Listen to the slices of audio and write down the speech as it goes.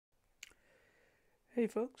Hey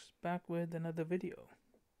folks, back with another video.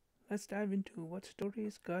 Let's dive into what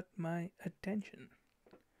stories got my attention.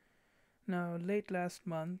 Now, late last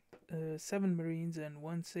month, 7 Marines and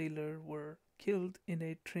one sailor were killed in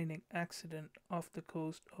a training accident off the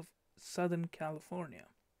coast of Southern California.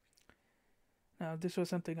 Now, this was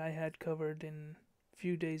something I had covered in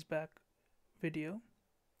few days back video.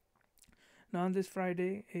 Now, on this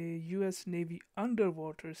Friday, a US Navy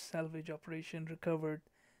underwater salvage operation recovered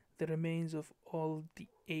the remains of all the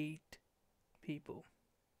 8 people.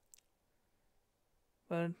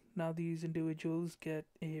 But now these individuals get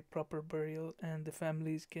a proper burial and the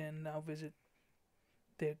families can now visit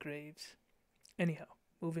their graves. Anyhow,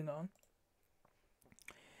 moving on.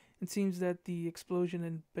 It seems that the explosion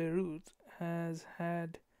in Beirut has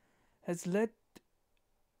led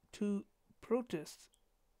to protests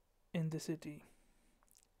in the city.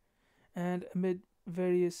 And amid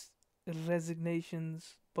various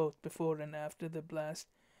resignations both before and after the blast,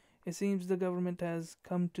 it seems the government has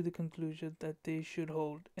come to the conclusion that they should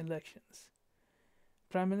hold elections.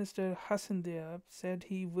 Prime Minister Hussain said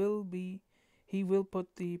he will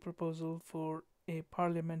put the proposal for a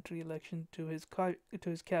parliamentary election to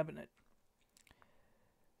his cabinet.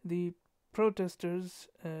 The protesters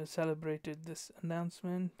celebrated this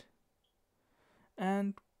announcement,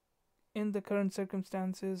 and in the current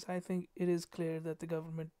circumstances, I think it is clear that the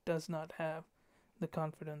government does not have the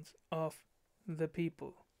confidence of the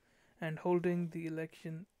people, and holding the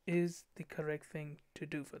election is the correct thing to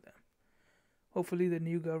do for them. Hopefully, the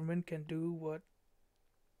new government can do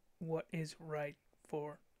what is right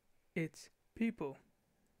for its people.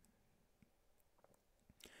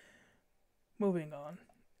 Moving on,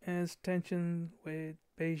 as tensions with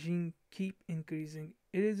Beijing keep increasing,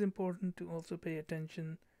 it is important to also pay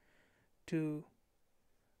attention to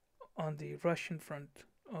on the Russian front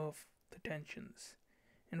of the tensions.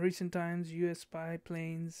 In recent times, US spy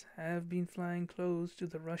planes have been flying close to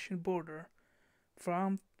the Russian border,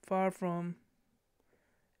 far from,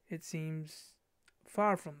 it seems,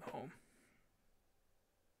 far from the home.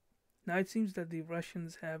 Now it seems that the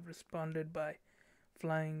Russians have responded by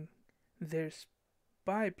flying their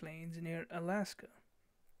spy planes near Alaska.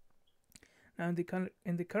 Now in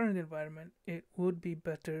the current environment, it would be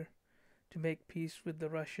better to make peace with the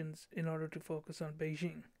Russians in order to focus on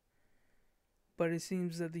Beijing. But it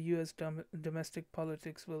seems that the US domestic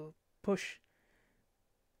politics will push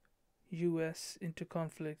US into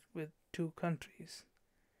conflict with two countries,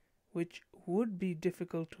 which would be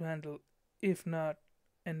difficult to handle if not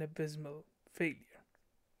an abysmal failure.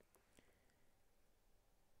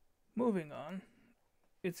 Moving on,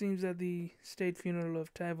 it seems that the state funeral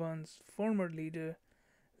of Taiwan's former leader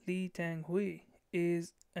Lee Teng-hui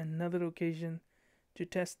is another occasion to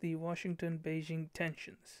test the Washington-Beijing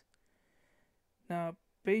tensions. Now,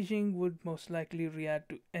 Beijing would most likely react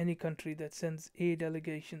to any country that sends a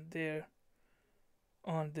delegation there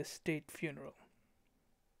on the state funeral.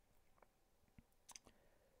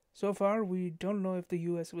 So far, we don't know if the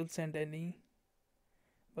US will send any,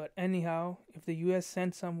 but anyhow, if the US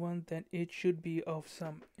sends someone, then it should be of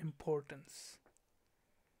some importance.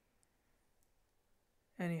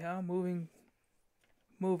 Anyhow, moving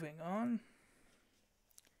on.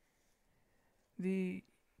 The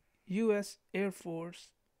US Air Force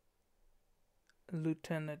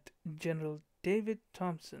Lieutenant General David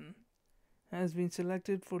Thompson has been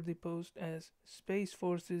selected for the post as Space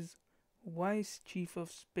Force's Vice Chief of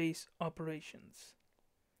Space Operations.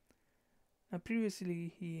 Now,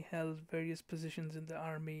 previously, he held various positions in the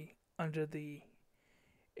Army under the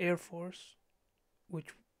Air Force,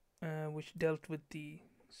 which dealt with the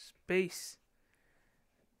space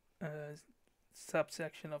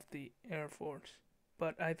subsection of the Air Force.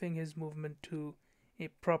 But I think his movement to a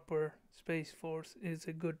proper Space Force is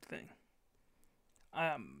a good thing.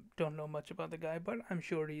 I don't know much about the guy, but I'm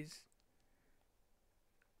sure he's,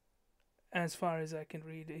 as far as I can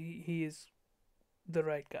read, he is the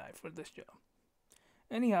right guy for this job.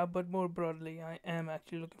 Anyhow, but more broadly, I am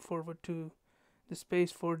actually looking forward to the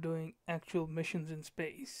Space Force doing actual missions in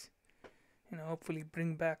space. Hopefully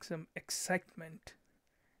bring back some excitement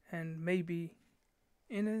and maybe,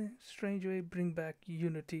 in a strange way, bring back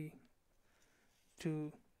unity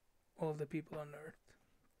to all the people on Earth.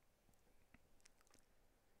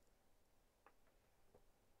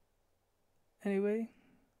 Anyway,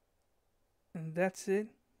 and that's it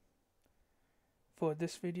for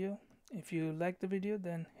this video. If you like the video,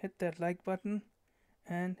 then hit that like button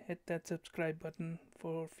and hit that subscribe button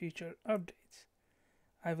for future updates.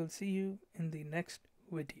 I will see you in the next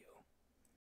video.